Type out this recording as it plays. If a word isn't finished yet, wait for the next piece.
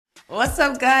What's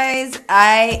up, guys?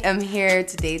 I am here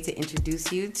today to introduce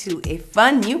you to a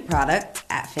fun new product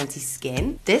at Fenty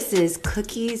Skin. This is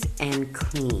Cookies and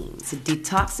Clean. It's a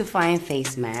detoxifying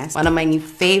face mask. One of my new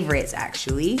favorites,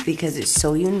 actually, because it's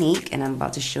so unique, and I'm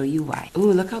about to show you why.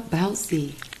 Ooh, look how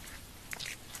bouncy.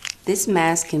 This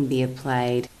mask can be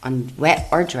applied on wet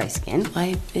or dry skin.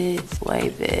 Wipe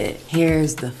it.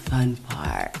 Here's the fun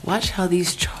part. Watch how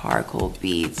these charcoal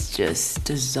beads just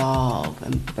dissolve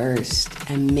and burst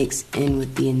and mix in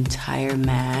with the entire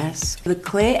mask. The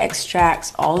clay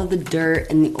extracts all of the dirt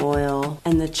and the oil,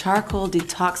 and the charcoal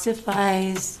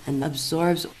detoxifies and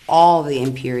absorbs all the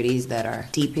impurities that are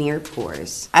deep in your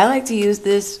pores. I like to use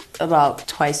this about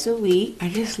twice a week. I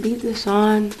just leave this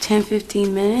on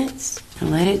 10-15 minutes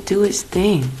and let it do its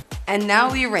thing. And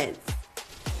now we rinse.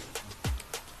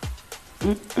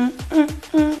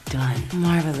 Done.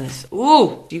 Marvelous.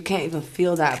 Ooh, you can't even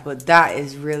feel that, but that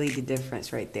is really the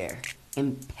difference right there.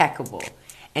 Impeccable.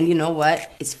 And you know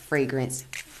what? It's fragrance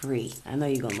free. I know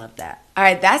you're gonna love that. All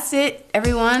right, that's it,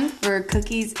 everyone, for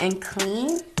Cookies and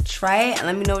Clean. Try it and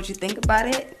let me know what you think about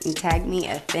it, and tag me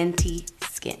at Fenty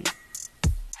Skin.